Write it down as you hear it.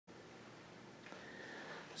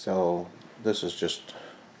So this is just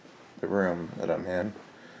the room that I'm in,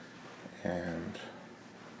 and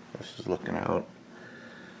this is looking out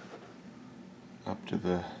up to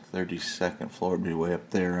the 32nd floor. It'd be way up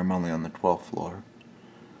there. I'm only on the 12th floor.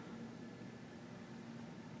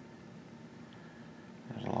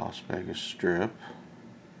 There's a Las Vegas Strip.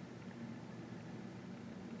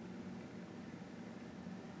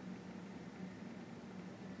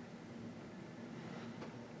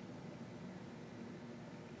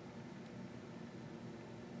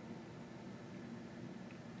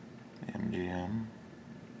 MGM.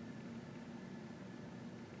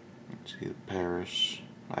 Let's see the Paris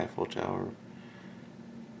Eiffel Tower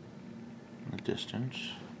in the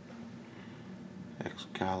distance.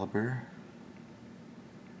 Excalibur.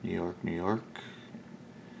 New York, New York.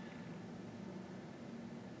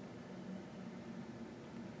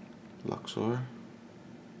 Luxor.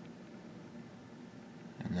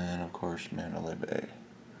 And then, of course, Mandalay Bay.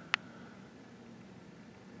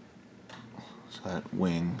 So that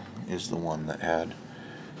wing is the one that had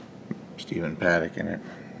Stephen Paddock in it.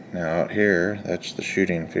 Now out here, that's the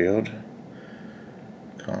shooting field.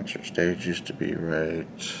 Concert stage used to be right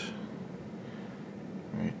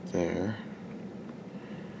there.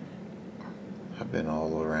 I've been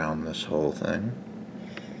all around this whole thing.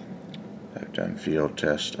 I've done field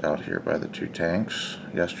tests out here by the two tanks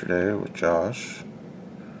yesterday with Josh.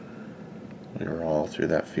 We were all through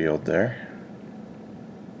that field there.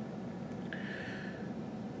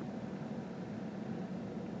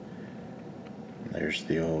 There's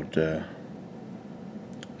the old,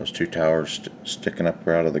 those two towers sticking up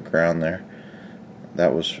out of the ground there.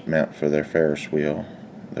 That was meant for their Ferris wheel.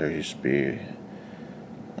 There used to be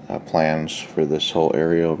plans for this whole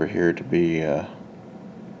area over here to be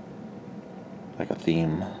like a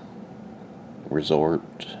theme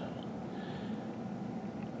resort.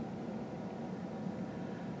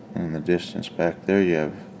 In the distance back there you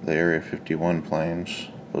have the Area 51 planes.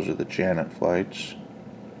 Those are the Janet flights.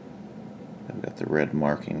 They've got the red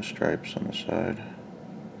marking stripes on the side.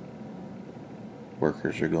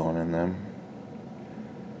 Workers are going in them.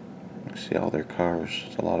 You can see all their cars.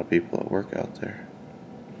 There's a lot of people that work out there.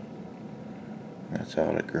 That's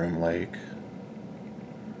out at Groom Lake,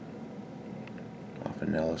 off of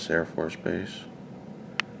Nellis Air Force Base.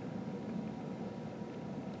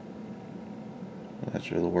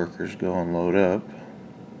 That's where the workers go and load up.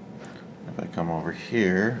 If I come over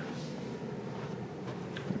here,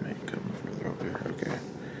 I may come further over here, okay.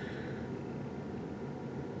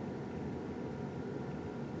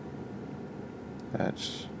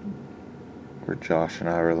 That's where Josh and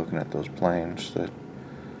I were looking at those planes. That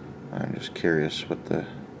I'm just curious what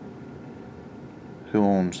who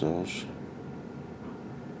owns those.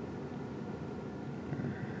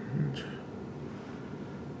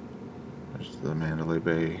 There's the Mandalay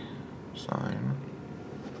Bay sign.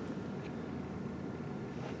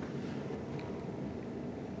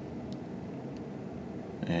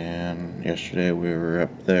 And yesterday we were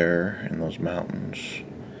up there in those mountains,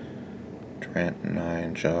 Trent and I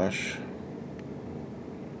and Josh.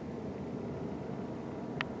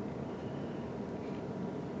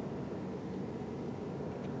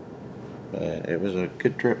 But it was a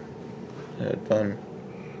good trip. I had fun.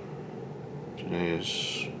 Today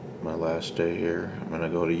is my last day here. I'm going to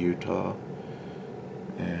go to Utah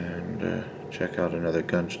and check out another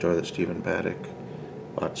gun store that Stephen Paddock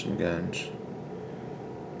bought some guns.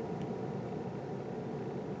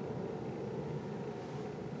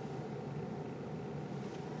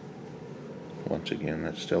 Once again,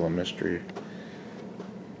 that's still a mystery.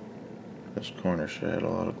 This corner should have had a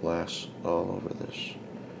lot of glass all over this.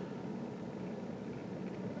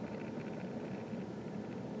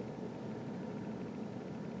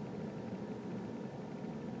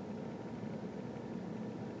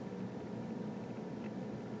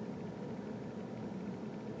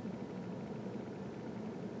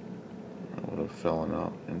 I would have fallen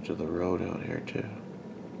out into the road out here too,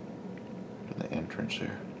 to the entrance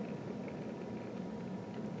here.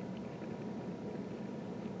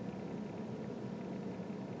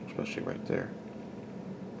 Especially right there.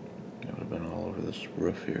 It would have been all over this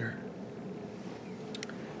roof here.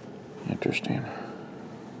 Interesting.